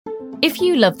If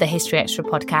you love the History Extra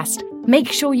podcast, make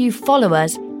sure you follow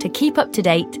us to keep up to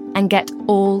date and get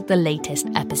all the latest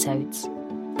episodes.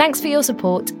 Thanks for your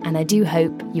support, and I do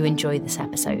hope you enjoy this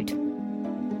episode.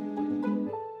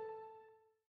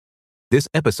 This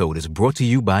episode is brought to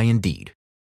you by Indeed.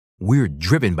 We're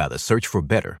driven by the search for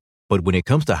better, but when it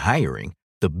comes to hiring,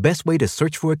 the best way to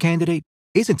search for a candidate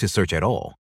isn't to search at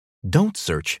all. Don't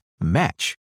search,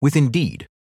 match with Indeed.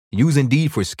 Use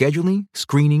Indeed for scheduling,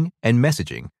 screening, and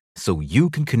messaging so you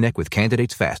can connect with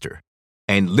candidates faster.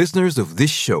 And listeners of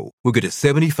this show will get a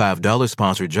 $75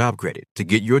 sponsored job credit to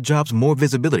get your jobs more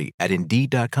visibility at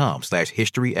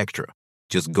Indeed.com/historyextra.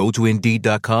 Just go to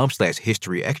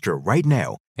Indeed.com/historyextra right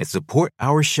now and support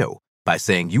our show by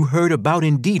saying you heard about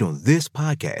Indeed on this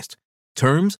podcast.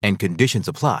 Terms and conditions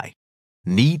apply.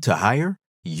 Need to hire?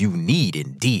 You need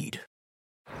Indeed.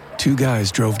 Two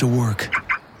guys drove to work.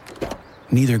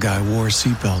 Neither guy wore a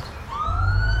seatbelt.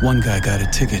 One guy got a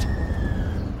ticket.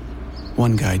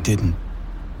 One guy didn't.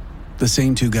 The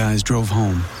same two guys drove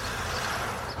home.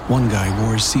 One guy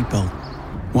wore a seatbelt.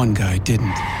 One guy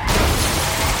didn't.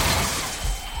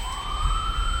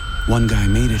 One guy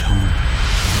made it home.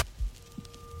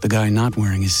 The guy not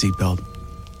wearing his seatbelt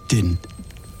didn't.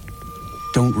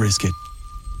 Don't risk it.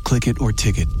 Click it or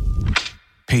ticket.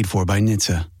 Paid for by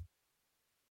NHTSA.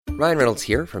 Ryan Reynolds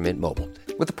here from Mint Mobile.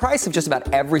 With the price of just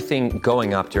about everything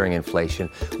going up during inflation,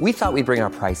 we thought we'd bring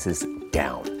our prices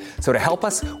down. So to help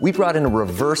us, we brought in a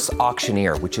reverse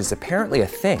auctioneer, which is apparently a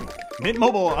thing. Mint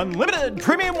Mobile Unlimited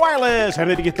Premium Wireless. How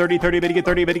to get 30, 30, bit to get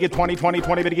 30, bit to get 20, 20,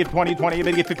 20, bit to get 20, 20,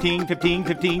 bit to get 15, 15,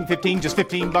 15, 15, just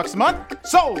 $15 a month?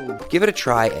 Sold! Give it a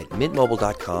try at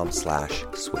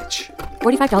mintmobile.com/switch.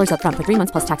 $45 up front for 3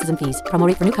 months plus taxes and fees. Promo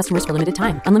rate for new customers for limited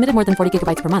time. Unlimited more than 40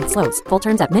 gigabytes per month. Slows full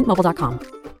terms at mintmobile.com.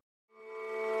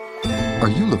 Are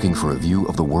you looking for a view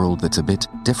of the world that's a bit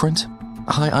different?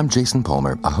 Hi, I'm Jason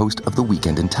Palmer, a host of The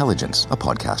Weekend Intelligence, a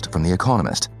podcast from The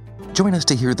Economist. Join us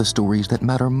to hear the stories that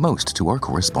matter most to our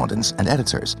correspondents and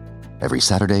editors. Every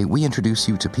Saturday, we introduce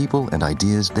you to people and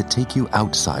ideas that take you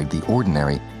outside the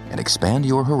ordinary and expand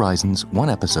your horizons one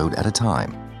episode at a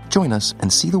time. Join us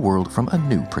and see the world from a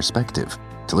new perspective.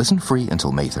 To listen free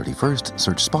until May 31st,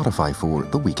 search Spotify for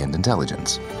The Weekend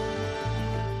Intelligence.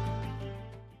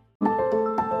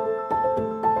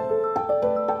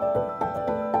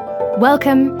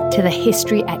 Welcome to the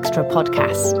History Extra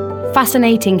podcast.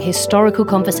 Fascinating historical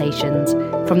conversations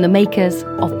from the makers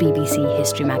of BBC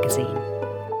History Magazine.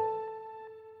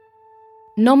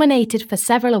 Nominated for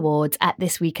several awards at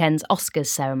this weekend's Oscars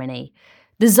ceremony,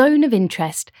 The Zone of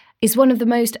Interest is one of the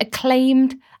most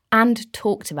acclaimed and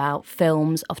talked about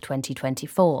films of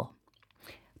 2024.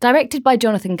 Directed by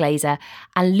Jonathan Glazer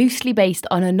and loosely based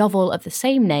on a novel of the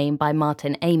same name by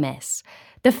Martin Amis,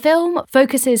 the film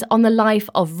focuses on the life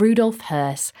of Rudolf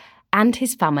Höss and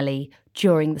his family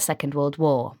during the Second World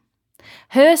War.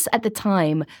 Höss at the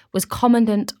time was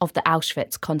commandant of the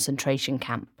Auschwitz concentration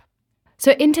camp.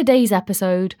 So in today's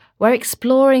episode, we're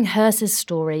exploring Höss's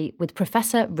story with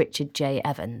Professor Richard J.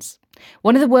 Evans,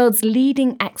 one of the world's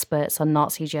leading experts on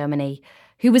Nazi Germany,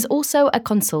 who was also a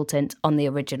consultant on the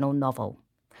original novel.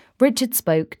 Richard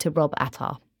spoke to Rob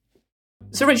Attar.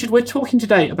 So, Richard, we're talking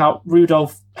today about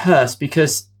Rudolf Höss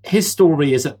because his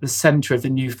story is at the centre of the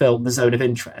new film, The Zone of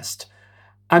Interest.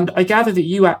 And I gather that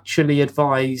you actually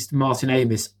advised Martin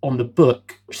Amis on the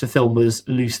book, which the film was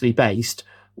loosely based.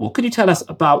 What could you tell us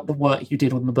about the work you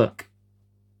did on the book?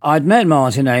 I'd met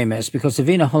Martin Amis because the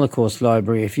Wiener Holocaust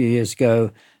Library a few years ago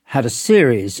had a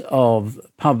series of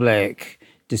public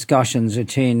discussions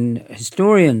between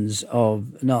historians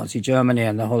of Nazi Germany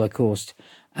and the Holocaust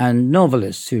and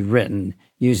novelists who'd written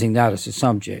using that as a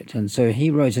subject. And so he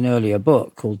wrote an earlier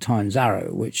book called Time's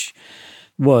Arrow, which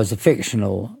was a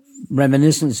fictional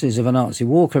reminiscences of a Nazi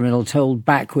war criminal told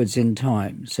backwards in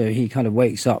time. So he kind of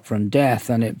wakes up from death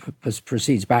and it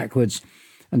proceeds backwards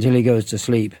until he goes to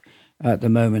sleep at the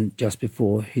moment just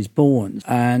before he's born.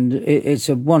 And it's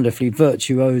a wonderfully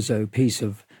virtuoso piece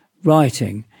of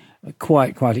writing,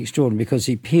 quite extraordinary, because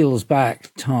he peels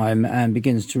back time and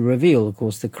begins to reveal, of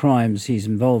course, the crimes he's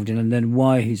involved in and then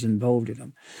why he's involved in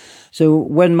them. So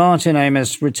when Martin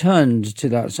Amis returned to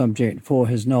that subject for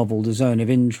his novel, The Zone of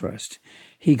Interest,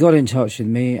 he got in touch with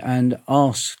me and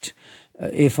asked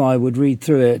if I would read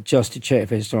through it just to check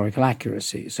for historical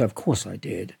accuracy. So, of course, I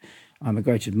did. I'm a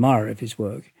great admirer of his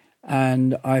work.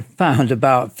 And I found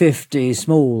about 50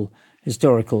 small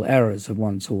historical errors of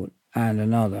one sort and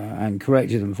another and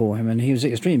corrected them for him, and he was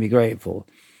extremely grateful.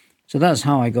 So that's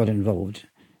how I got involved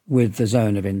with The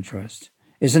Zone of Interest.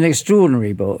 It's an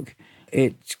extraordinary book.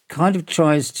 It kind of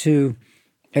tries to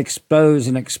expose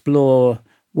and explore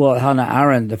what Hannah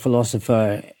Arendt, the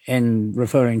philosopher, in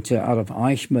referring to Adolf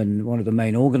Eichmann, one of the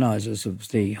main organizers of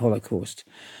the Holocaust,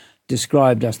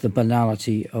 described as the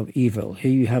banality of evil.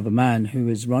 Here you have a man who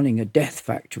is running a death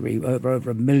factory where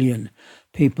over 1 million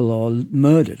people are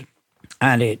murdered,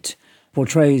 and it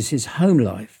portrays his home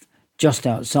life just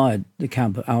outside the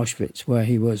camp at Auschwitz, where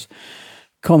he was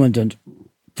commandant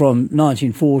from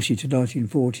 1940 to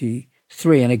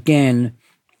 1943, and again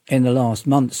in the last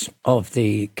months of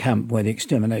the camp where the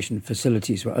extermination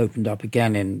facilities were opened up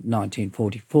again in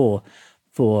 1944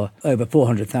 for over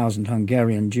 400,000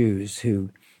 Hungarian Jews who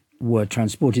were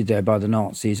transported there by the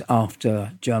Nazis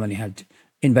after Germany had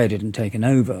invaded and taken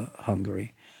over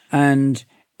Hungary. And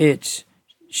it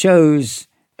shows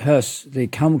Höss, the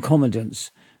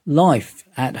commandant's life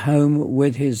at home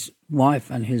with his wife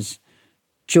and his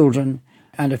children,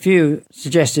 and a few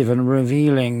suggestive and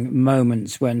revealing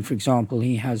moments when, for example,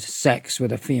 he has sex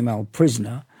with a female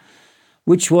prisoner,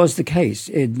 which was the case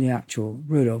in the actual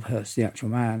Rudolf Höss, the actual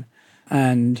man,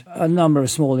 and a number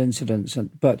of small incidents.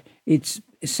 But it's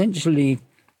essentially,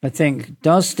 I think,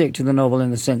 does stick to the novel in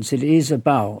the sense it is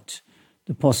about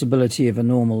the possibility of a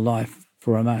normal life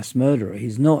for a mass murderer.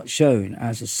 He's not shown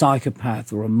as a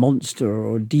psychopath or a monster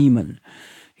or a demon.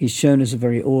 He's shown as a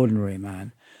very ordinary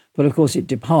man. But of course, it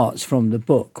departs from the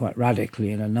book quite radically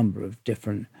in a number of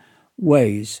different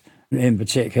ways. In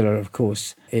particular, of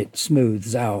course, it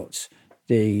smooths out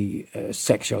the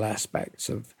sexual aspects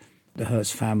of the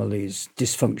Höss family's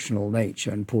dysfunctional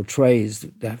nature and portrays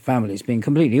their families being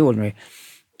completely ordinary.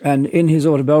 And in his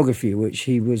autobiography, which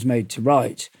he was made to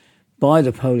write by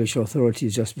the Polish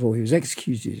authorities just before he was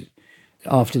executed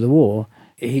after the war,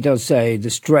 he does say the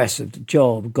stress of the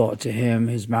job got to him,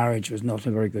 his marriage was not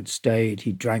in a very good state,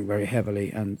 he drank very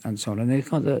heavily, and so on. And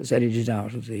that's edited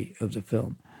out of the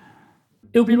film.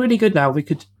 It would be really good now if we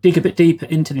could dig a bit deeper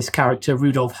into this character,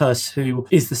 Rudolf Höss, who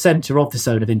is the centre of the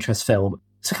Zone of Interest film.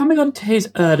 So coming on to his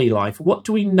early life, what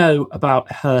do we know about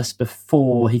Höss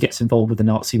before he gets involved with the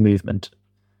Nazi movement?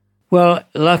 Well,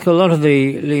 like a lot of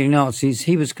the leading Nazis,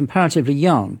 he was comparatively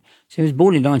young. So he was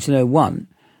born in 1901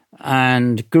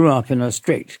 and grew up in a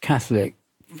strict Catholic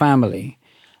family.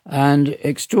 And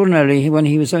extraordinarily, when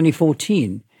he was only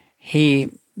 14,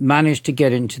 he managed to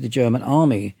get into the German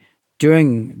army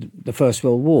during the First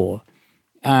World War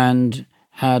and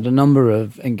had a number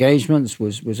of engagements,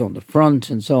 was on the front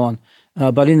and so on.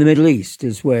 But in the Middle East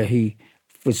is where he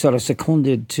was sort of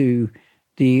seconded to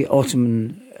the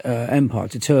Ottoman Empire,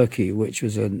 to Turkey, which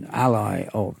was an ally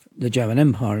of the German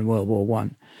Empire in World War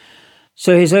I.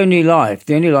 So his only life,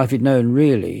 the only life he'd known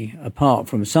really, apart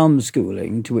from some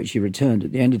schooling, to which he returned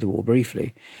at the end of the war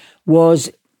briefly,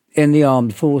 was in the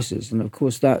armed forces. And of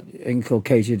course that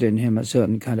inculcated in him a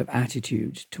certain kind of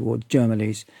attitude towards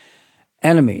Germany's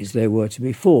enemies. They were to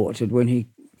be fought. And when he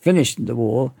finished the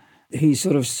war, he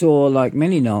sort of saw, like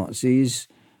many Nazis,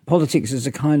 politics as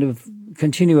a kind of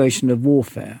continuation of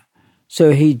warfare.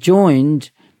 So he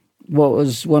joined what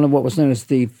was known as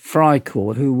the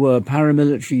Freikorps, who were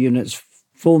paramilitary units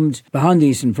formed behind the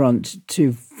Eastern Front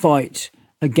to fight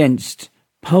against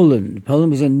Poland.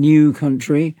 Poland was a new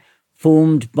country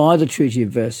formed by the Treaty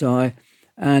of Versailles,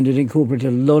 and it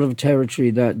incorporated a lot of territory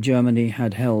that Germany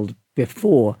had held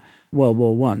before World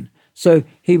War I. So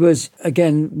he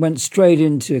went straight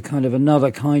into kind of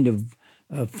another kind of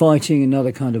fighting,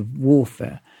 another kind of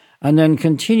warfare, and then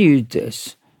continued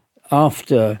this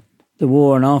after the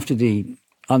war and after the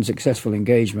unsuccessful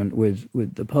engagement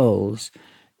with the Poles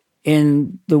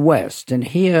in the West. And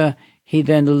here he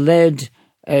then led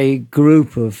a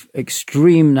group of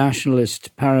extreme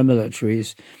nationalist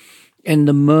paramilitaries in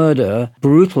the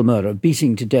brutal murder,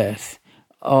 beating to death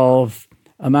of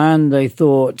a man they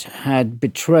thought had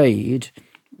betrayed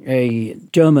a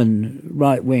German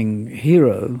right-wing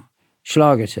hero,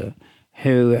 Schlageter,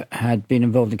 who had been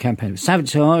involved in a campaign of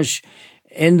sabotage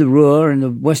in the Ruhr, in the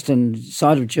western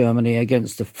side of Germany,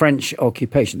 against the French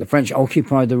occupation. The French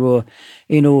occupied the Ruhr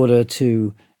in order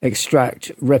to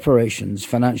extract reparations,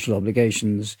 financial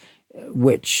obligations,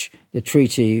 which the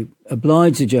treaty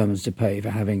obliged the Germans to pay for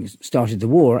having started the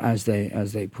war, as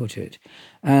they put it.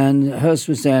 And Höss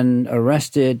was then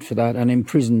arrested for that and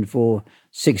imprisoned for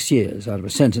 6 years out of a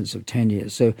sentence of 10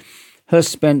 years. So Höss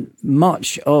spent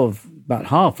about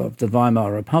half of the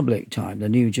Weimar Republic time, the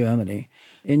new Germany,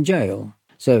 in jail.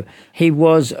 So he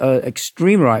was an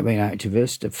extreme right-wing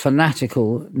activist, a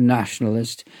fanatical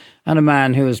nationalist, and a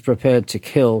man who was prepared to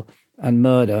kill and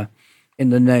murder in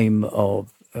the name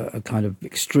of a kind of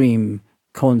extreme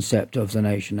concept of the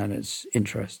nation and its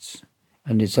interests.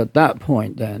 And it's at that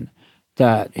point then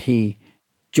that he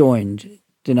joined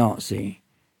the Nazi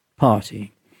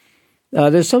party.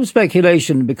 There's some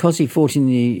speculation because he fought in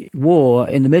the war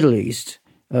in the Middle East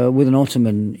with an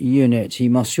Ottoman unit, he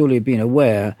must surely have been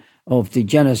aware of the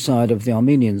genocide of the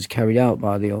Armenians carried out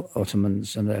by the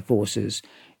Ottomans and their forces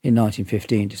in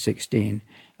 1915 to 16.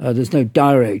 There's no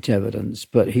direct evidence,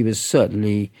 but he was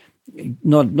certainly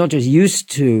not just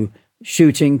used to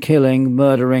shooting, killing,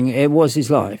 murdering. It was his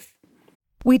life.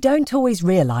 We don't always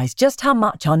realise just how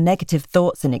much our negative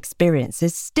thoughts and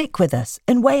experiences stick with us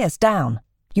and weigh us down.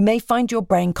 You may find your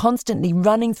brain constantly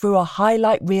running through a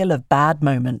highlight reel of bad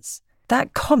moments.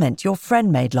 That comment your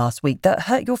friend made last week that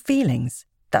hurt your feelings.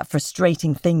 That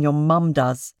frustrating thing your mum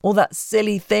does. Or that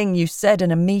silly thing you said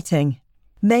in a meeting.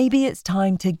 Maybe it's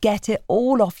time to get it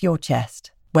all off your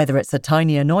chest. Whether it's a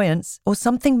tiny annoyance or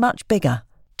something much bigger.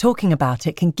 Talking about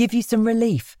it can give you some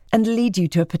relief and lead you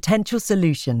to a potential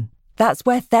solution. That's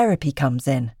where therapy comes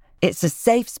in. It's a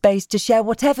safe space to share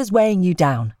whatever's weighing you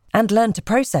down and learn to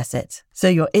process it, so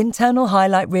your internal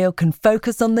highlight reel can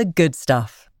focus on the good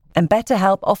stuff. And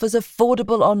BetterHelp offers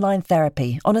affordable online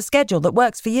therapy on a schedule that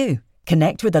works for you.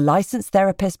 Connect with a licensed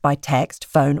therapist by text,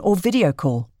 phone, or video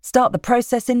call. Start the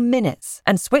process in minutes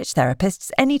and switch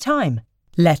therapists anytime.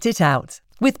 Let it out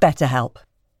with BetterHelp.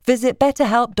 Visit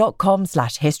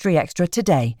betterhelp.com/historyextra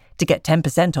today to get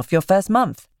 10% off your first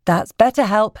month. That's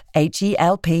BetterHelp,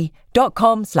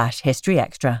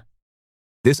 HELP.com/historyextra.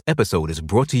 This episode is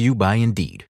brought to you by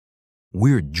Indeed.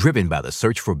 We're driven by the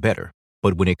search for better,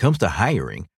 but when it comes to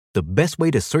hiring, the best way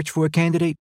to search for a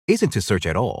candidate isn't to search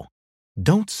at all.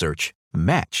 Don't search,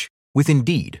 match with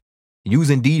Indeed. Use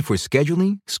Indeed for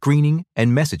scheduling, screening,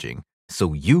 and messaging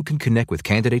so you can connect with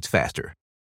candidates faster.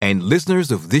 And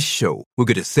listeners of this show will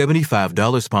get a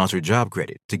 $75 sponsored job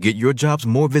credit to get your jobs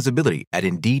more visibility at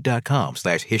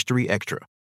Indeed.com/historyextra.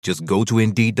 Just go to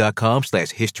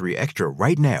Indeed.com/historyextra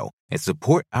right now and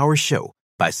support our show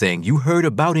by saying you heard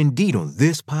about Indeed on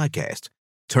this podcast.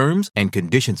 Terms and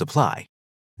conditions apply.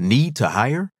 Need to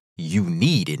hire? You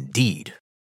need Indeed.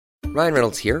 Ryan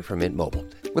Reynolds here from Mint Mobile.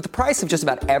 With the price of just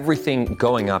about everything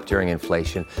going up during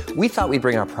inflation, we thought we'd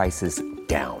bring our prices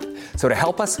down. So to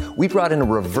help us, we brought in a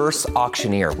reverse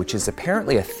auctioneer, which is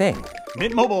apparently a thing.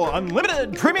 Mint Mobile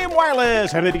Unlimited Premium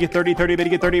Wireless. How to get 30, 30, bit to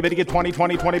get 30, bit to get 20,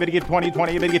 20, 20, bit to get 20,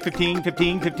 20, bit to get 15,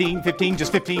 15, 15, 15,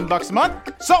 just $15 a month?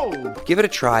 Sold! Give it a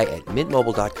try at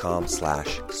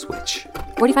mintmobile.com/switch.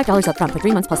 $45 up front for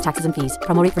 3 months plus taxes and fees.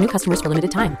 Promo rate for new customers for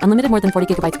limited time. Unlimited more than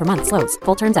 40 gigabytes per month. Slows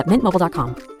full terms at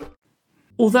mintmobile.com.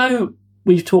 Although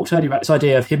we've talked earlier about this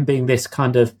idea of him being this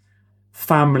kind of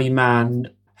family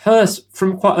man, Hearst,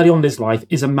 from quite early on in his life,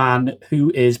 is a man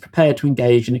who is prepared to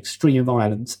engage in extreme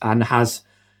violence and has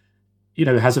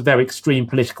a very extreme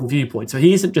political viewpoint. So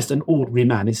he isn't just an ordinary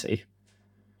man, is he?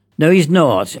 No, he's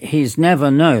not. He's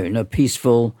never known a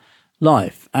peaceful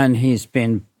life, and he's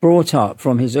been brought up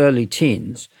from his early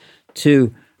teens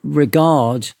to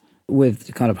regard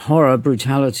with kind of horror,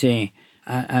 brutality,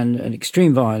 and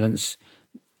extreme violence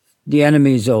the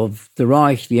enemies of the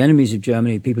Reich, the enemies of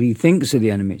Germany, people he thinks are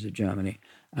the enemies of Germany,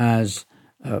 as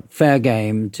fair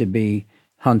game to be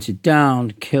hunted down,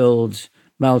 killed,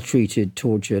 maltreated,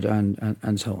 tortured,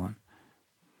 and so on.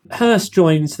 Hearst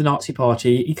joins the Nazi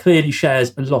Party. He clearly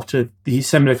shares a lot of the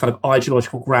similar kind of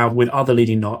ideological ground with other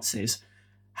leading Nazis.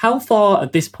 How far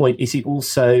at this point is he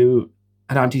also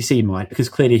an anti-Semite? Because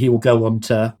clearly he will go on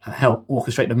to help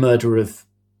orchestrate the murder of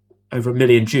over 1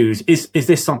 million Jews. Is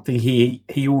this something he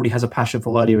already has a passion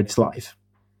for earlier in his life?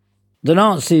 The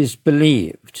Nazis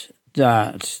believed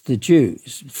that the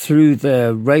Jews, through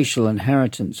their racial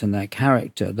inheritance and their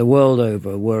character, the world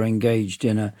over, were engaged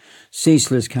in a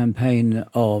ceaseless campaign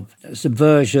of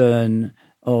subversion,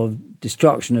 of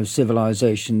destruction of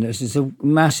civilization. This is a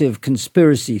massive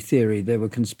conspiracy theory. They were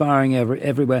conspiring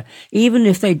everywhere, even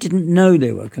if they didn't know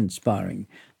they were conspiring,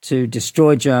 to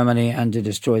destroy Germany and to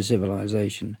destroy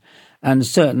civilization. And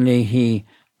certainly he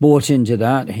bought into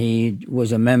that. He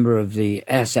was a member of the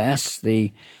SS,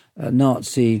 the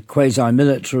Nazi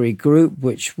quasi-military group,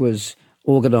 which was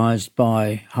organized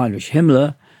by Heinrich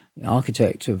Himmler, the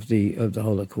architect of the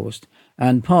Holocaust.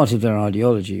 And part of their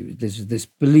ideology, this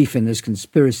belief in this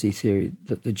conspiracy theory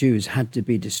that the Jews had to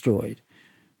be destroyed.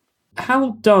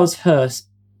 How does Hearst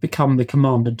become the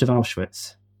commandant of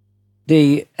Auschwitz?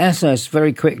 The SS,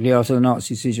 very quickly after the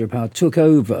Nazi seizure of power, took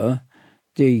over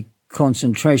the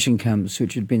concentration camps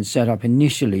which had been set up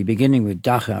initially, beginning with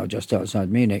Dachau, just outside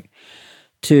Munich,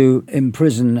 to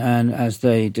imprison and, as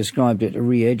they described it,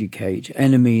 re-educate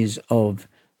enemies of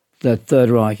the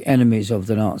Third Reich, enemies of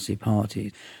the Nazi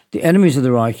Party. The enemies of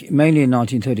the Reich, mainly in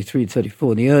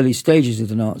 1933-34, the early stages of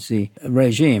the Nazi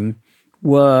regime,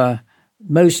 were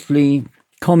mostly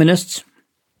communists,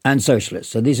 and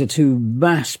socialists. So these are two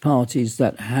mass parties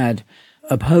that had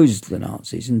opposed the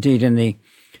Nazis. Indeed, in the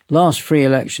last free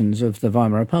elections of the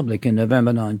Weimar Republic in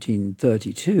November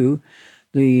 1932,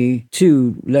 the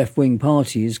two left-wing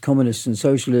parties, communists and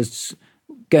socialists,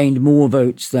 gained more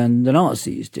votes than the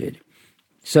Nazis did.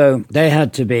 So they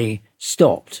had to be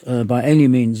stopped by any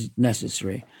means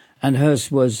necessary. And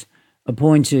Höss was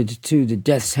appointed to the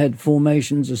Death's Head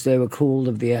formations, as they were called,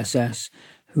 of the SS,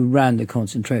 who ran the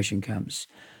concentration camps.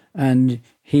 And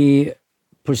he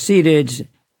proceeded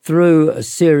through a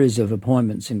series of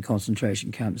appointments in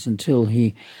concentration camps until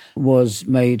he was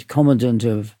made commandant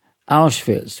of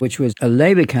Auschwitz, which was a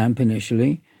labor camp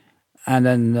initially, and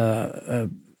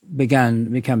then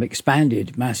became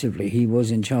expanded massively. He was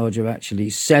in charge of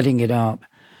actually setting it up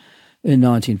in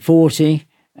 1940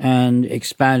 and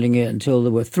expanding it until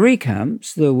there were three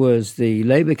camps. There was the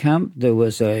labor camp, there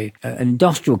was an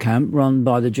industrial camp run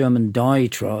by the German Dye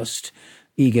Trust,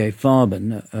 IG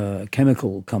Farben, a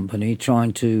chemical company,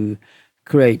 trying to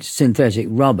create synthetic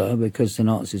rubber because the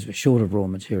Nazis were short of raw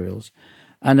materials.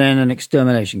 And then an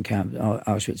extermination camp,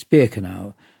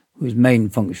 Auschwitz-Birkenau, whose main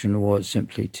function was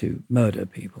simply to murder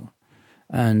people.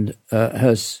 And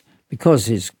Höss, because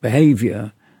his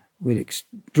behavior with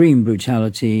extreme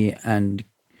brutality and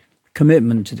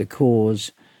commitment to the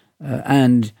cause,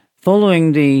 and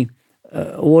following the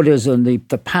orders and the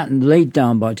pattern laid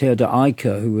down by Theodor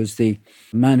Eicke, who was the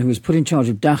man who was put in charge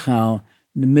of Dachau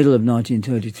in the middle of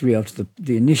 1933 after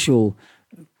the initial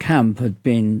camp had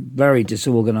been very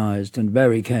disorganized and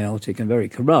very chaotic and very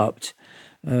corrupt.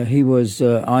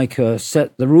 Eicke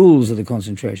set the rules of the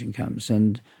concentration camps,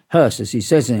 and Höss, as he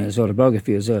says in his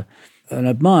autobiography, was an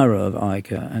admirer of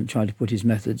Eicke and tried to put his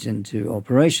methods into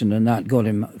operation, and that got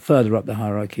him further up the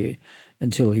hierarchy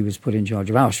until he was put in charge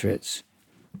of Auschwitz.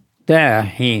 There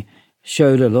he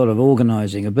showed a lot of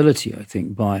organizing ability, I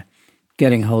think, by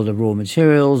getting hold of raw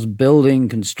materials, building,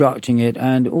 constructing it,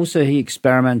 and also he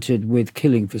experimented with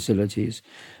killing facilities.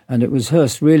 And it was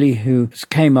Höss really who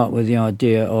came up with the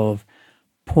idea of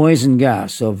poison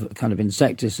gas, of kind of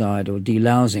insecticide or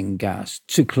delousing gas,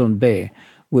 Zyklon B,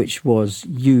 which was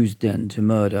used then to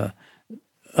murder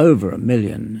over 1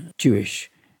 million Jewish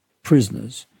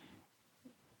prisoners.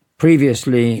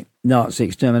 Previously, Nazi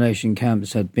extermination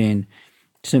camps had been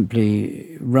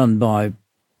simply run by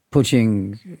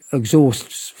putting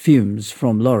exhaust fumes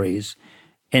from lorries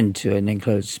into an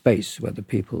enclosed space where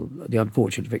the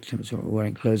unfortunate victims were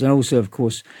enclosed. And also, of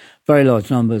course, very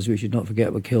large numbers, we should not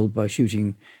forget, were killed by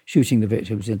shooting the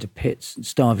victims into pits and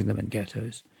starving them in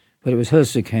ghettos. But it was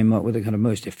Höss who came up with the kind of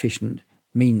most efficient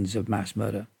means of mass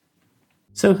murder.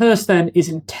 So Höss then is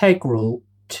integral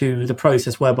to the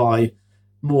process whereby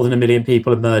more than 1 million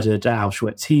people are murdered at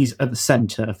Auschwitz. He's at the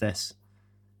centre of this.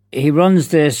 He runs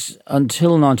this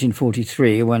until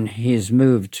 1943, when he is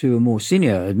moved to a more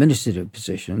senior administrative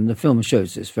position. The film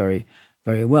shows this very,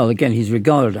 very well. Again, he's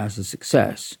regarded as a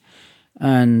success.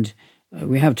 And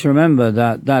we have to remember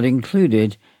that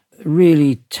included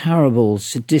really terrible,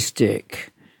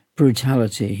 sadistic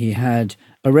brutality. He had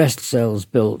arrest cells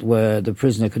built where the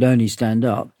prisoner could only stand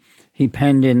up. He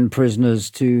penned in prisoners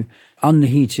to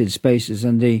unheated spaces,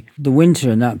 and the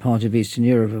winter in that part of Eastern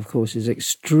Europe, of course, is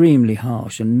extremely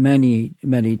harsh, and many,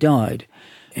 many died.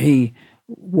 He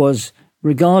was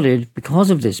regarded,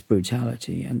 because of this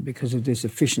brutality and because of this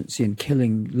efficiency in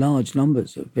killing large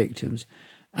numbers of victims,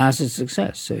 as a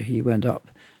success. So he went up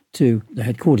to the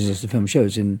headquarters, as the film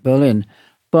shows, in Berlin.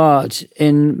 But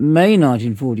in May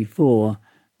 1944,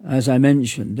 as I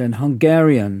mentioned, then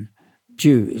Hungarian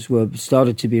Jews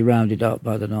started to be rounded up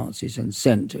by the Nazis and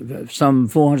sent. Some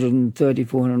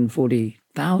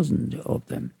 440,000 of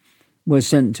them were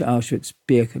sent to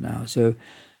Auschwitz-Birkenau. So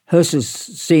Höss is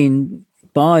seen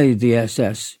by the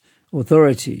SS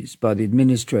authorities, by the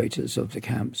administrators of the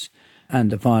camps,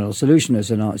 and the final solution, as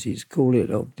the Nazis call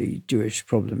it, of the Jewish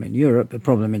problem in Europe, a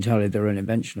problem entirely their own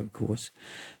invention, of course.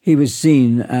 He was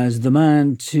seen as the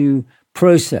man to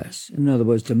process, in other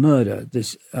words, to murder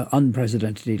this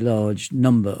unprecedentedly large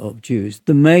number of Jews.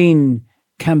 The main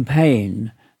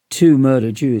campaign to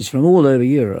murder Jews from all over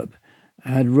Europe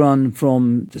had run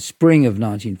from the spring of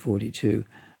 1942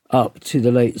 up to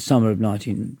the late summer of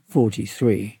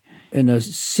 1943 in a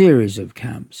series of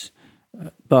camps.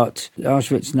 But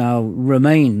Auschwitz now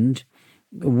remained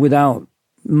without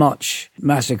much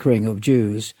massacring of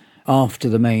Jews after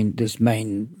this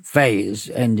main phase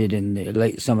ended in the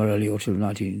late summer, early autumn of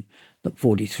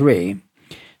 1943.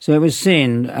 So it was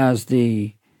seen as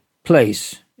the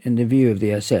place, in the view of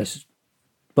the SS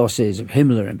bosses, of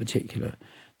Himmler in particular,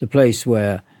 the place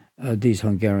where these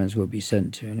Hungarians would be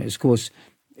sent to. And it's, of course,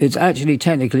 It's actually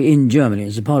technically in Germany.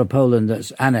 It's a part of Poland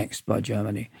that's annexed by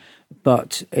Germany,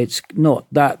 but it's not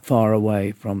that far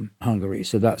away from Hungary,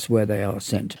 so that's where they are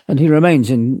sent. And he remains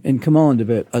in command of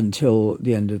it until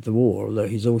the end of the war, although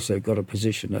he's also got a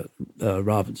position at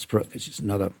Ravensbrück, which is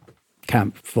another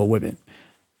camp for women.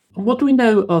 What do we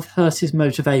know of Hearst's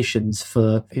motivations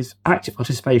for his active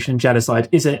participation in genocide?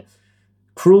 Is it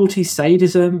cruelty,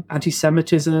 sadism,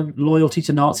 anti-Semitism, loyalty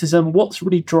to Nazism? What's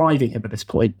really driving him at this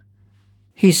point?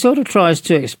 He sort of tries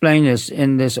to explain this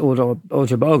in this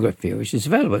autobiography, which is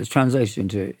available. It's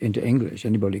translated into English.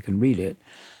 Anybody can read it.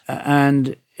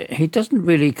 And he doesn't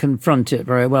really confront it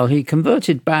very well. He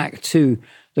converted back to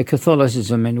the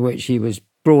Catholicism in which he was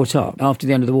brought up after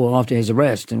the end of the war, after his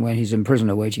arrest, and when he's in prison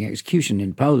awaiting execution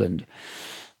in Poland.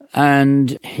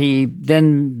 And he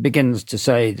then begins to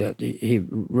say that he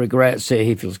regrets it,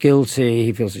 he feels guilty,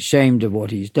 he feels ashamed of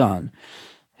what he's done.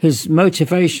 His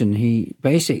motivation, he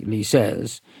basically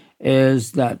says,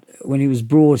 is that when he was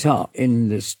brought up in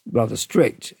this rather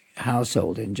strict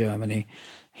household in Germany,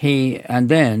 and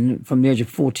then from the age of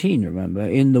 14, remember,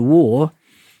 in the war,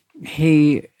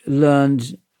 he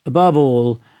learned, above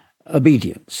all,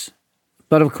 obedience.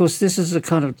 But of course, this is a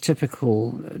kind of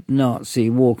typical Nazi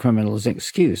war criminal's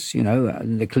excuse,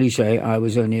 and the cliche, I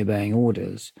was only obeying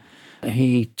orders.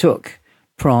 He took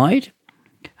pride,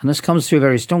 and this comes through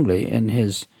very strongly in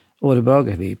his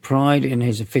autobiography, pride in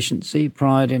his efficiency,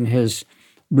 pride in his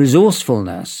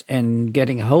resourcefulness in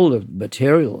getting hold of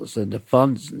materials and the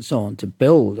funds and so on to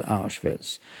build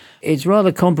Auschwitz. It's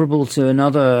rather comparable to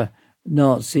another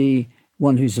Nazi,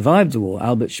 one who survived the war,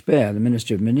 Albert Speer, the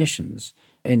Minister of Munitions.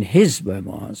 In his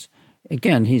memoirs,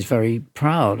 again, he's very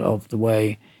proud of the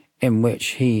way in which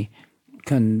he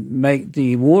can make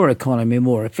the war economy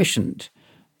more efficient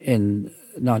in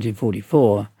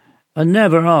 1944 and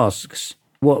never asks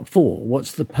what for,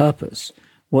 what's the purpose,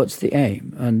 what's the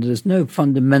aim. And there's no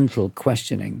fundamental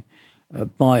questioning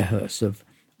by Hearst of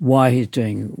why he's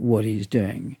doing what he's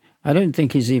doing. I don't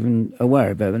think he's even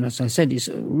aware of it. And as I said, it's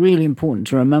really important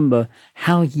to remember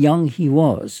how young he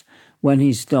was when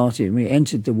he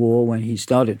entered the war, when he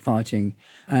started fighting,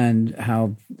 and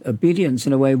how obedience,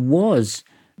 in a way, was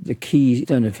the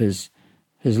keystone of his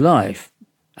life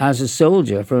as a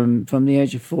soldier from the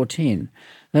age of 14.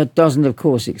 That doesn't, of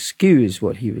course, excuse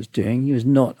what he was doing. He was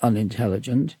not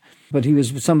unintelligent, but he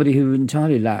was somebody who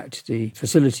entirely lacked the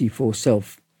facility for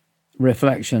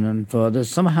self-reflection, and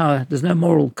there's no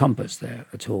moral compass there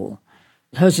at all.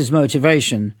 Hearst's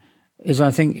motivation is,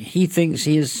 I think, he thinks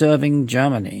he is serving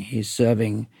Germany. He's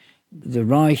serving the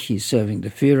Reich, he's serving the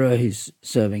Führer, he's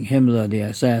serving Himmler, the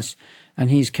SS,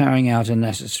 and he's carrying out a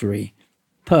necessary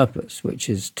purpose, which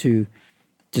is to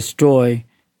destroy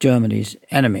Germany's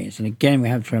enemies. And again, we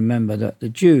have to remember that the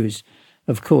Jews,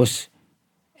 of course,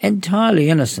 entirely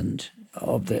innocent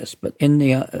of this, but in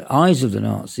the eyes of the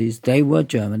Nazis, they were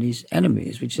Germany's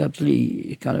enemies, which is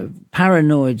absolutely kind of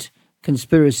paranoid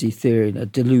conspiracy theory, a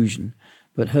delusion.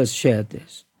 But Hearst shared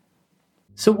this.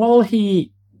 So while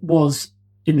he was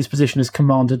in this position as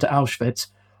commandant at Auschwitz,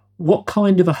 what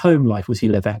kind of a home life was he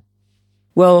living?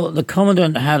 Well, the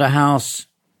commandant had a house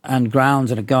and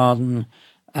grounds and a garden,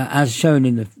 as shown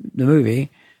in the movie,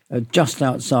 just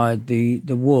outside the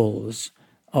walls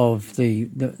of the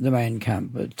main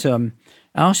camp. But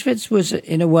Auschwitz was,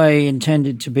 in a way,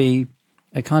 intended to be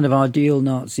a kind of ideal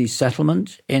Nazi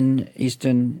settlement in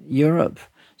Eastern Europe.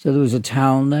 So there was a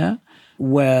town there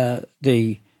where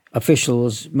the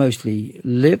officials mostly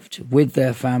lived with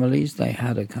their families. They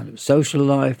had a kind of social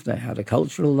life, they had a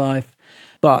cultural life.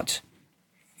 But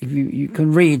if you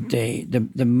can read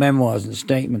the memoirs and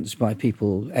statements by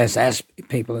people, SS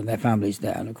people and their families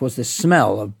there, and of course the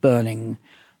smell of burning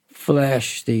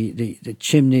flesh, the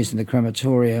chimneys and the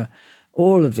crematoria,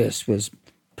 all of this was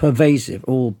pervasive,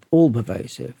 all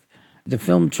pervasive. The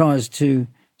film tries to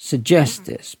suggest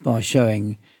this by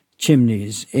showing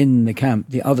chimneys in the camp,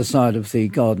 the other side of the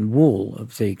garden wall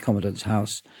of the commandant's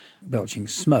house, belching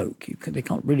smoke. They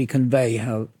can't really convey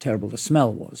how terrible the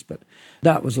smell was, but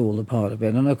that was all a part of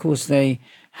it. And of course they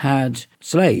had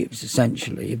slaves,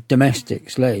 essentially, domestic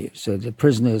slaves. So the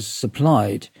prisoners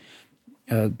supplied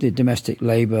the domestic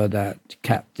labour that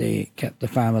kept the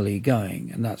family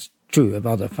going, and that's true of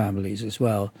other families as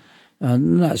well.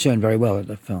 And that's shown very well in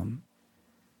the film.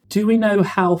 Do we know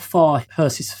how far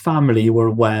Hearst's family were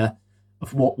aware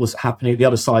of what was happening at the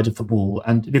other side of the wall?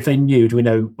 And if they knew, do we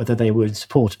know whether they were in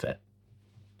support of it?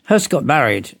 Hearst got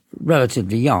married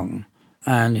relatively young,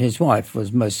 and his wife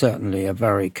was most certainly a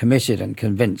very committed and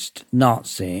convinced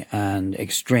Nazi and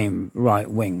extreme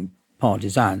right-wing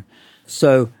partisan.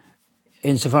 So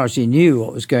insofar as she knew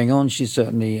what was going on, she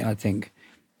certainly, I think,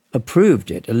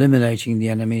 approved it, eliminating the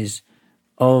enemies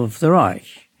of the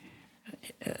Reich.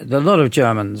 A lot of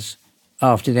Germans,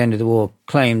 after the end of the war,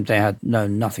 claimed they had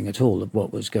known nothing at all of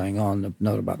what was going on,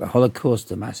 not about the Holocaust,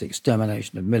 the mass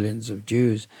extermination of millions of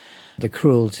Jews, the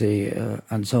cruelty,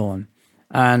 and so on.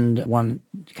 And one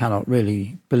cannot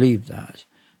really believe that.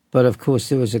 But of course,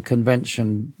 there was a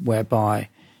convention whereby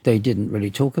they didn't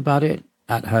really talk about it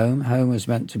at home. Home was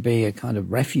meant to be a kind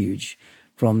of refuge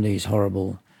from these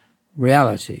horrible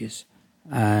realities.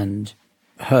 And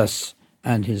Höss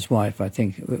and his wife, I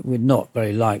think, were not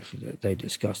very likely that they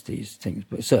discussed these things,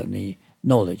 but certainly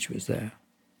knowledge was there.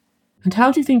 And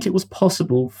how do you think it was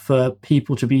possible for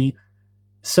people to be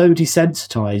so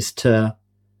desensitized to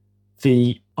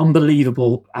the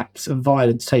unbelievable acts of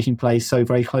violence taking place so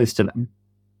very close to them?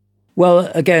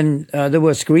 Well, again, there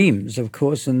were screams, of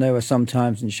course, and there were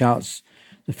sometimes and shouts.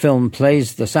 The film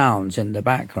plays the sounds in the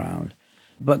background.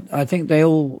 But I think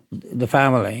the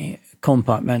family,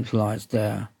 compartmentalized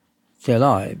their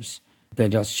lives. They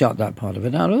just shut that part of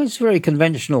it out. It's very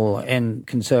conventional in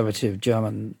conservative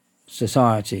German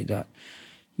society that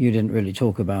you didn't really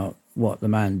talk about what the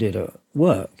man did at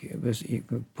work. You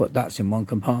could put that's in one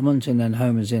compartment and then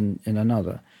home is in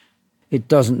another. It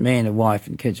doesn't mean a wife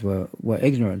and kids were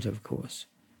ignorant, of course.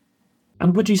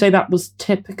 And would you say that was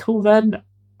typical then?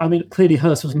 I mean, clearly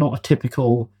Höss was not a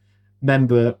typical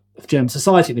member of German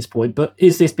society at this point, but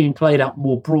is this being played out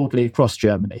more broadly across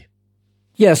Germany?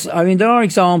 Yes, I mean, there are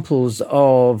examples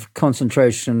of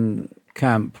concentration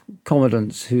camp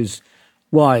commandants whose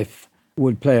wife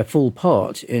would play a full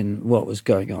part in what was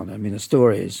going on. I mean, the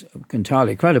story is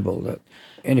entirely credible that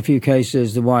in a few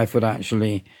cases the wife would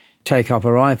actually take up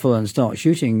a rifle and start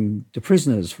shooting the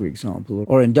prisoners, for example,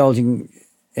 or indulging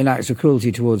in acts of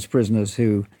cruelty towards prisoners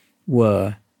who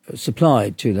were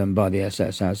supplied to them by the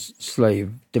SS as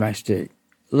slave domestic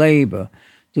labour.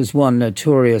 There's one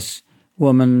notorious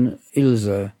woman,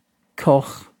 Ilse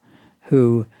Koch,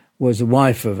 who was the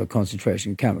wife of a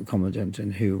concentration camp commandant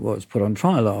and who was put on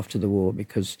trial after the war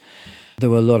because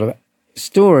there were a lot of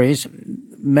stories,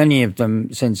 many of them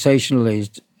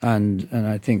sensationalized and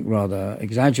I think rather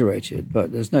exaggerated,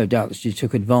 but there's no doubt that she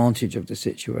took advantage of the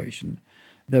situation.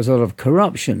 There's a lot of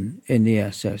corruption in the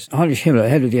SS. Heinrich Himmler,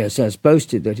 head of the SS,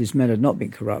 boasted that his men had not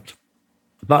been corrupt,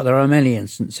 but there are many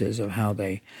instances of how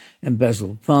they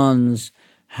embezzled funds,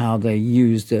 how they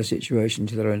used their situation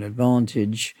to their own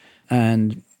advantage,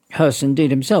 and Höss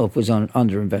indeed himself was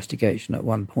under investigation at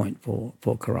one point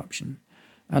for corruption.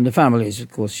 And the families,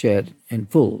 of course, shared in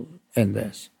full in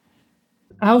this.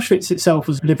 Auschwitz itself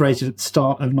was liberated at the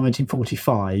start of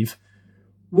 1945.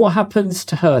 What happens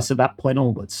to Höss at that point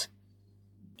onwards?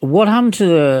 What happened to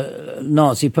the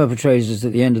Nazi perpetrators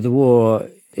at the end of the war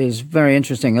is very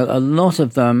interesting. A lot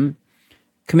of them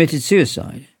committed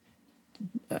suicide.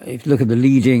 If you look at the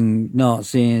leading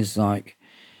Nazis, like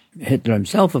Hitler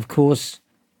himself, of course,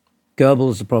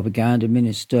 Goebbels, the propaganda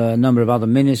minister, a number of other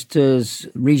ministers,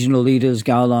 regional leaders,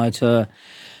 Gauleiter,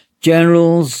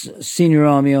 generals, senior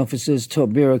army officers,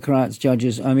 top bureaucrats,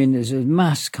 judges. I mean, there's a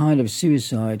mass kind of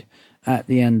suicide at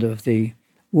the end of the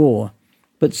war.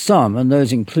 But some, and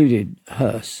those included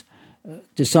Höss,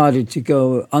 decided to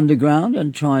go underground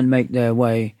and try and make their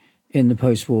way in the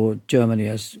post-war Germany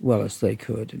as well as they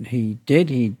could. And he did.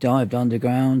 He dived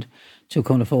underground,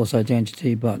 took on a false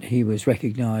identity, but he was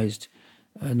recognized,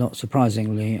 not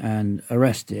surprisingly, and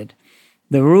arrested.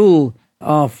 The rule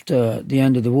after the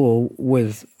end of the war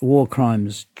with war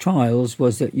crimes trials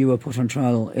was that you were put on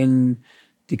trial in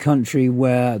the country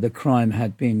where the crime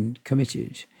had been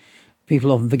committed.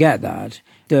 People often forget that.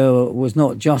 There was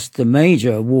not just the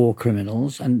major war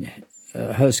criminals, and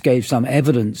Höss gave some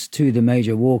evidence to the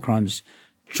major war crimes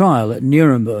trial at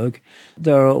Nuremberg.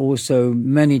 There are also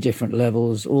many different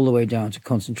levels, all the way down to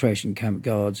concentration camp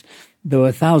guards. There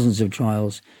were thousands of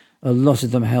trials, a lot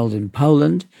of them held in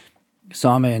Poland,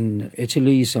 some in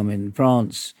Italy, some in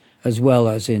France, as well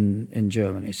as in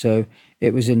Germany. So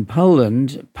it was in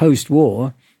Poland,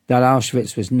 post-war, that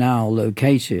Auschwitz was now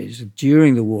located.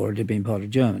 During the war, it had been part of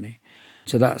Germany.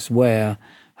 So that's where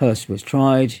Höss was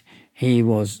tried. He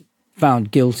was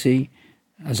found guilty.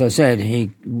 As I said,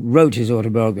 he wrote his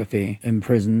autobiography in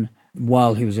prison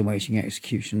while he was awaiting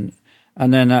execution.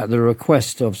 And then at the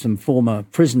request of some former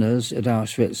prisoners at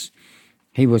Auschwitz,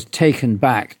 he was taken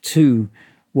back to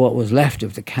what was left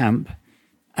of the camp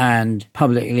and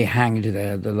publicly hanged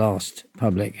there, the last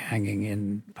public hanging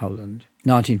in Poland,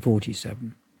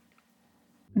 1947.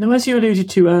 Now, as you alluded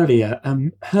to earlier,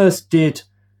 Höss did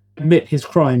admit his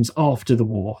crimes after the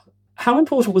war. How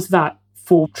important was that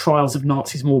for trials of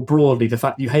Nazis more broadly, the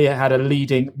fact that you had a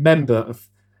leading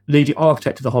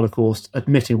architect of the Holocaust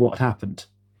admitting what happened?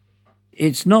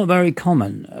 It's not very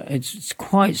common. It's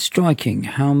quite striking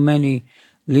how many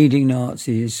leading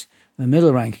Nazis and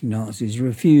middle-ranking Nazis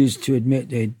refused to admit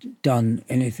they'd done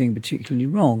anything particularly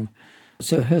wrong.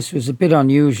 So Höss was a bit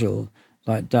unusual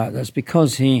like that. That's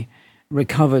because he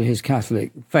recovered his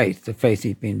Catholic faith, the faith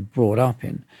he'd been brought up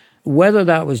in. Whether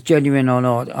that was genuine or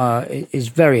not is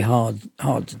very hard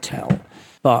to tell.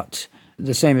 But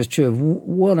the same is true of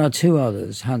one or two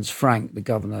others, Hans Frank, the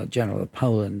Governor-General of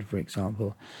Poland, for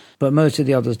example. But most of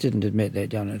the others didn't admit they'd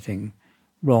done anything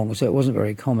wrong, so it wasn't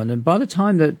very common. And by the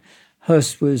time that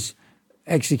Höss was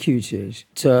executed,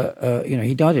 he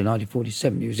died in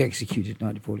 1947, he was executed in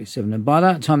 1947, and by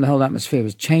that time the whole atmosphere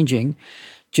was changing.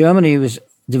 Germany was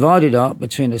divided up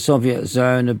between the Soviet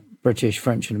zone, the British,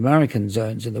 French and American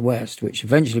zones in the West, which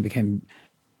eventually became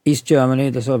East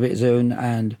Germany, the Soviet zone,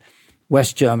 and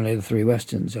West Germany, the three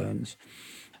Western zones.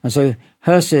 And so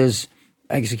Höss's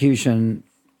execution,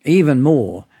 even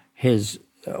more, his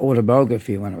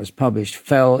autobiography, when it was published,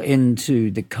 fell into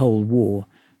the Cold War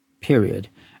period.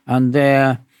 And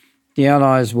there, the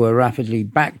Allies were rapidly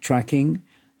backtracking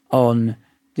on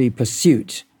the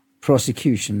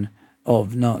prosecution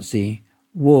of Nazi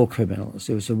war criminals.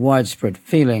 There was a widespread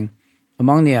feeling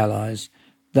among the Allies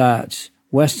that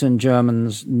Western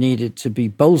Germans needed to be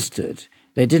bolstered.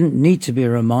 They didn't need to be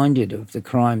reminded of the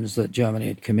crimes that Germany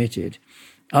had committed.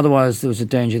 Otherwise, there was a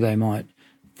danger they might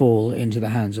fall into the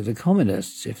hands of the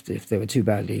communists if they were too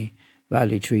badly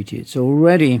treated. So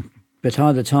already,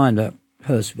 by the time that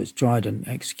Höss was tried and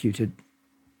executed,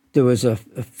 there was a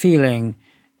feeling,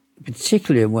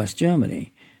 particularly in West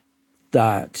Germany,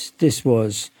 that this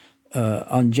was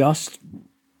unjust,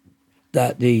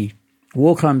 that the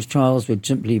war crimes trials were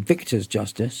simply victor's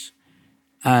justice,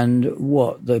 and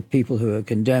what the people who were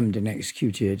condemned and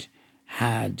executed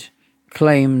had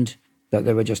claimed, that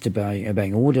they were just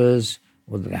obeying orders,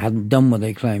 or that they hadn't done what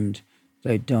they claimed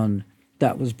they'd done,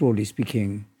 that was, broadly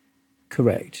speaking,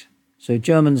 correct. So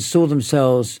Germans saw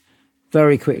themselves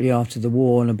very quickly after the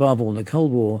war, and above all the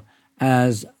Cold War,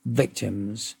 as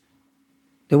victims.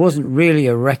 There wasn't really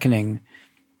a reckoning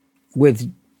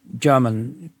with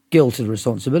German guilt and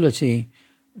responsibility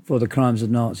for the crimes of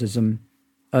Nazism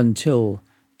until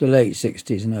the late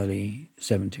 60s and early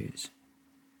 70s.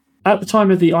 At the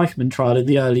time of the Eichmann trial in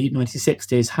the early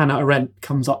 1960s, Hannah Arendt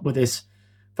comes up with this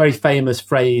very famous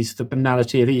phrase, the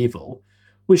banality of evil,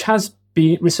 which has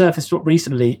been resurfaced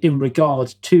recently in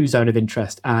regard to Zone of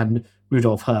Interest and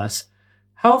Rudolf Höss.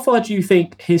 How far do you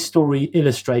think his story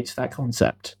illustrates that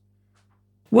concept?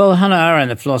 Well, Hannah Arendt,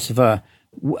 the philosopher,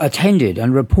 attended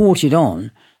and reported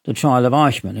on the trial of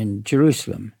Eichmann in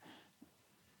Jerusalem.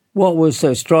 What was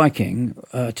so striking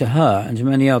to her and to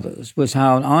many others was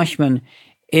how Eichmann,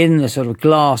 in the sort of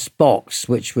glass box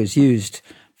which was used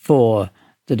for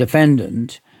the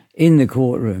defendant in the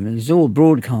courtroom, and it's all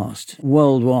broadcast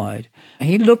worldwide,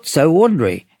 he looked so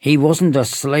ordinary. He wasn't a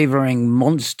slavering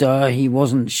monster. He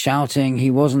wasn't shouting. He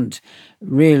wasn't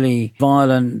really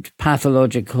violent,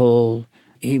 pathological.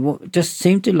 He just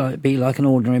seemed to be like an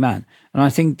ordinary man. And I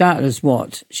think that is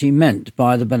what she meant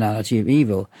by the banality of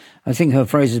evil. I think her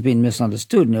phrase has been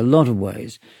misunderstood in a lot of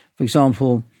ways. For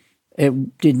example,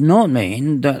 it did not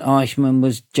mean that Eichmann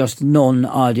was just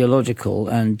non-ideological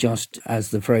and just,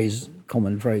 as the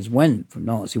common phrase went from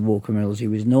Nazi war criminals, he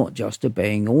was not just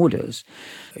obeying orders.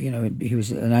 He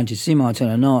was an anti-Semite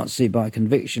and a Nazi by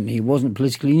conviction. He wasn't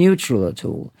politically neutral at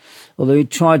all, although he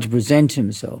tried to present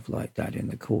himself like that in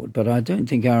the court. But I don't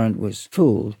think Arendt was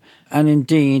fooled. And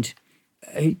indeed,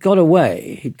 he got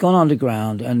away. He'd gone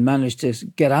underground and managed to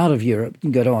get out of Europe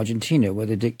and go to Argentina, where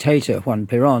the dictator, Juan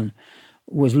Perón,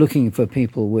 was looking for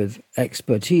people with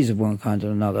expertise of one kind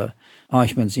or another.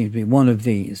 Eichmann seemed to be one of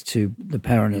these to the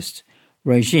Peronist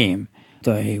regime,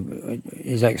 though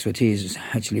his expertise is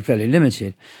actually fairly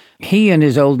limited. He and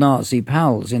his old Nazi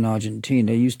pals in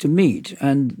Argentina used to meet,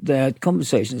 and their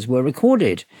conversations were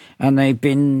recorded, and they've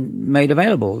been made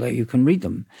available, that you can read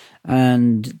them.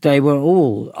 And they were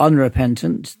all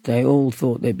unrepentant. They all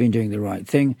thought they'd been doing the right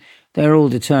thing. They're all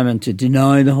determined to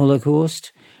deny the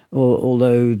Holocaust,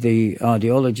 although the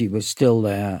ideology was still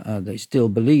there. They still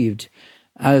believed,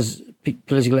 as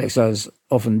political exiles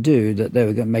often do, that they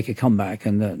were going to make a comeback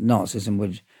and that Nazism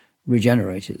would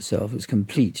regenerate itself. It's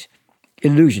complete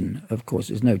illusion, of course.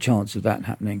 There's no chance of that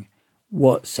happening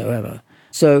whatsoever.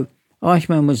 So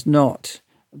Eichmann was not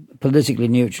politically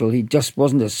neutral. He just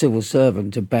wasn't a civil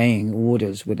servant obeying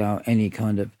orders without any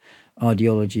kind of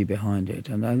ideology behind it.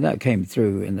 And that came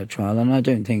through in the trial, and I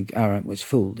don't think Arendt was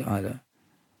fooled either.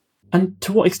 And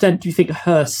to what extent do you think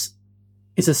Höss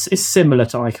is similar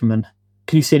to Eichmann?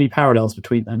 Can you see any parallels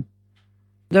between them?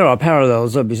 There are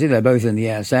parallels, obviously. They're both in the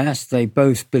SS. They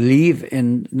both believe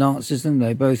in Nazism.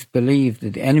 They both believe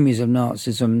that the enemies of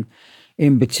Nazism,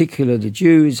 in particular the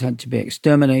Jews, had to be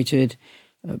exterminated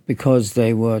because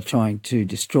they were trying to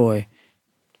destroy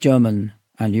German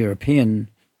and European,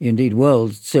 indeed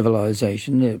world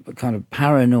civilization, a kind of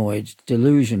paranoid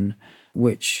delusion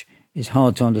which is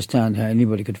hard to understand how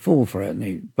anybody could fall for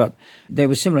it. But they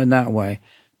were similar in that way.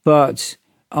 But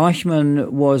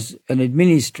Eichmann was an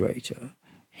administrator.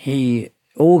 He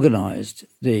organized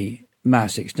the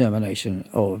mass extermination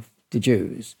of the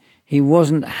Jews. He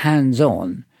wasn't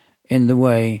hands-on in the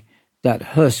way that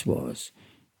Höss was.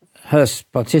 Höss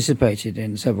participated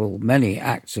in many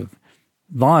acts of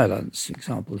violence. For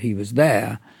example, he was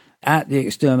there at the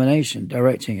extermination,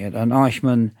 directing it, and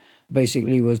Eichmann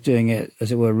basically was doing it,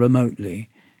 as it were, remotely.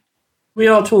 We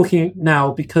are talking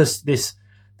now because this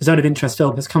Zone of Interest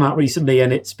film has come out recently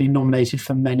and it's been nominated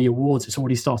for many awards. It's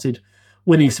already started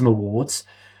winning some awards.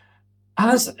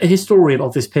 As a historian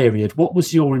of this period, what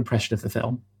was your impression of the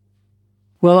film?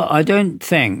 Well, I don't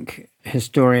think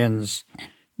historians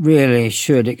really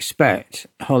should expect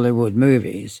Hollywood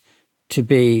movies to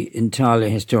be entirely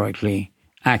historically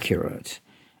accurate.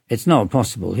 It's not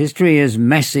possible. History is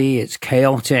messy, it's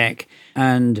chaotic,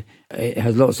 and it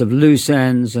has lots of loose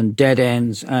ends and dead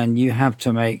ends, and you have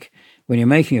to when you're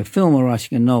making a film or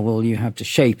writing a novel, you have to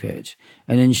shape it.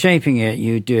 And in shaping it,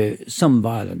 you do some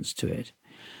violence to it.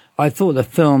 I thought the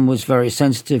film was very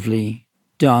sensitively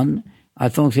done. I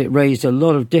thought it raised a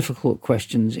lot of difficult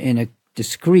questions in a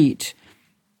discreet,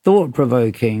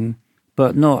 thought-provoking,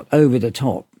 but not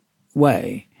over-the-top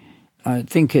way. I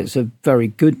think it's a very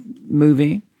good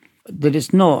movie, that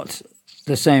it's not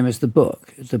the same as the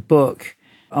book. The book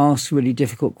asks really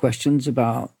difficult questions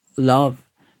about love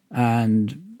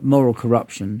and moral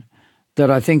corruption that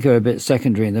I think are a bit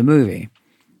secondary in the movie.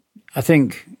 I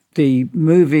think the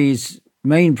movie's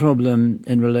main problem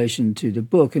in relation to the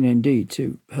book, and indeed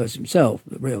to Höss himself,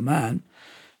 the real man,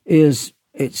 is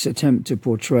its attempt to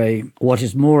portray what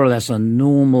is more or less a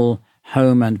normal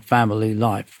home and family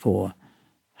life for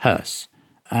Höss.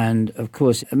 And, of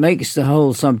course, it makes the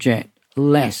whole subject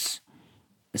less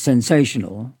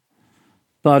sensational,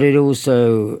 but it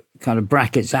also kind of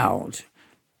brackets out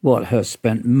what Höss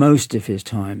spent most of his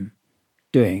time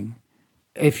doing.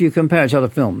 If you compare it to other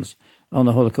films on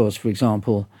the Holocaust, for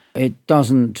example, it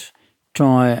doesn't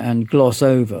try and gloss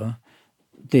over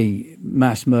the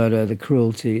mass murder, the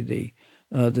cruelty,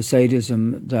 the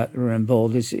sadism that are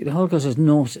involved. The Holocaust is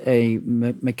not a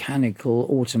mechanical,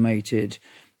 automated,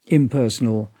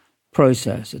 impersonal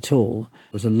process at all.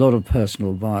 There was a lot of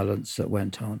personal violence that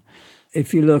went on.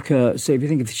 If you look at, if you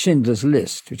think of Schindler's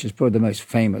List, which is probably the most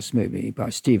famous movie by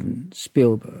Steven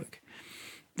Spielberg,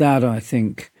 that I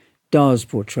think does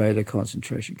portray the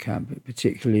concentration camp,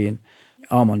 particularly in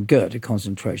Armand Gert, a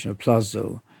concentration of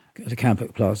Plaszow, the camp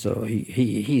at Plaszow.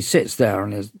 He sits there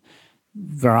on his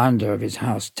veranda of his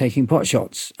house taking pot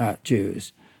shots at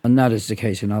Jews, and that is the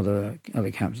case in other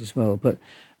camps as well. But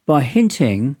by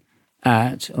hinting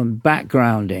at and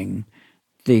backgrounding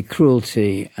the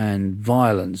cruelty and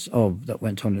violence that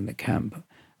went on in the camp,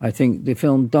 I think the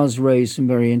film does raise some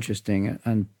very interesting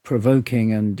and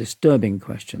provoking and disturbing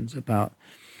questions about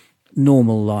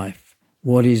normal life.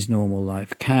 What is normal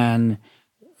life? Can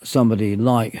somebody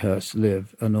like Höss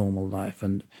live a normal life?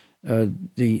 And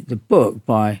the book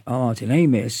by Martin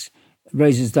Amis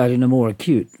raises that in a more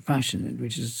acute fashion,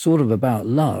 which is sort of about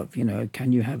love.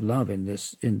 Can you have love in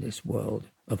this world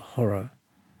of horror?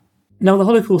 Now, the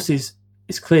Holocaust is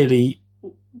clearly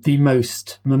the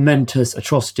most momentous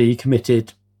atrocity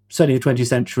committed, certainly in the 20th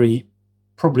century,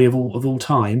 probably of all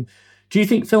time. Do you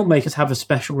think filmmakers have a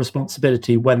special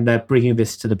responsibility when they're bringing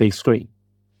this to the big screen?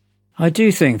 I do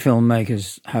think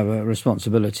filmmakers have a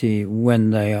responsibility when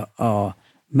they are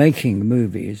making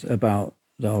movies about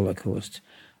the Holocaust.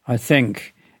 I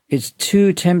think it's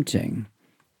too tempting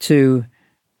to,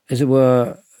 as it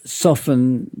were,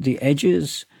 soften the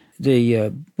edges. The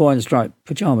Boy in Striped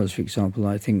Pajamas, for example,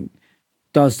 I think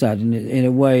does that in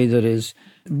a way that is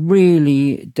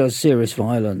really does serious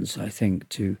violence, I think,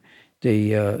 to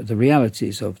the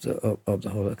realities of the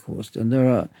Holocaust. And there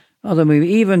are other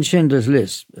movies, even Schindler's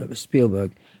List,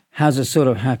 Spielberg, has a sort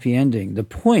of happy ending. The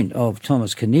point of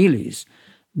Thomas Keneally's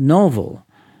novel,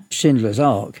 Schindler's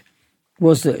Ark,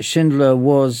 was that Schindler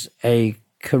was a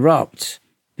corrupt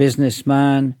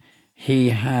businessman. He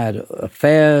had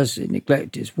affairs, he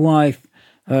neglected his wife.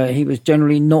 He was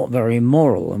generally not very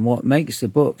moral. And what makes the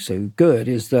book so good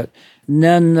is that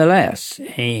nonetheless,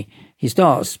 he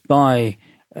starts by,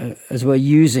 as we're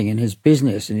using in his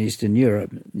business in Eastern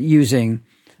Europe, using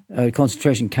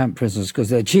concentration camp prisoners because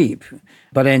they're cheap,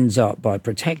 but ends up by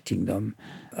protecting them.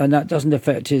 And that doesn't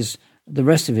affect the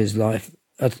rest of his life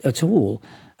at all.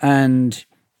 And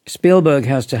Spielberg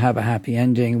has to have a happy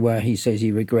ending where he says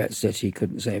he regrets that he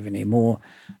couldn't save any more.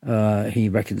 He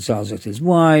reconciles with his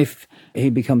wife. He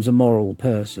becomes a moral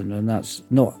person, and that's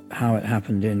not how it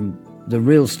happened in the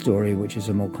real story, which is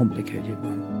a more complicated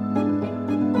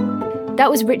one. That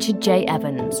was Richard J.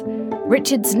 Evans.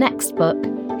 Richard's next book,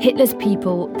 Hitler's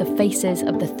People, The Faces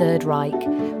of the Third Reich,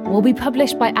 will be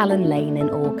published by Alan Lane in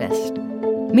August.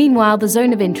 Meanwhile, The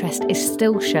Zone of Interest is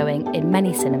still showing in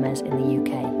many cinemas in the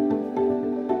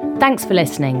UK. Thanks for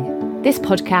listening. This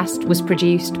podcast was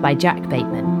produced by Jack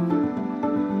Bateman.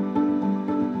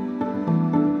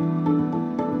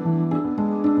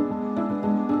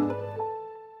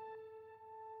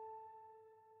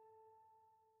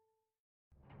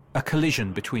 A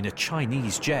collision between a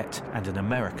Chinese jet and an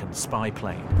American spy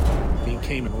plane. He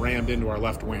came and rammed into our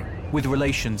left wing. With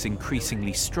relations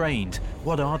increasingly strained,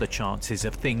 what are the chances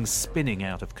of things spinning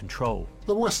out of control?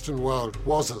 The Western world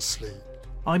was asleep.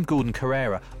 I'm Gordon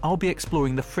Carrera. I'll be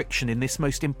exploring the friction in this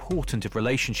most important of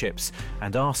relationships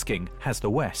and asking, has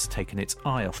the West taken its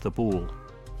eye off the ball?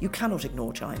 You cannot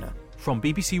ignore China. From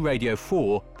BBC Radio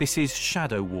 4, this is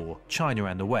Shadow War, China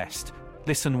and the West.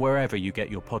 Listen wherever you get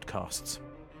your podcasts.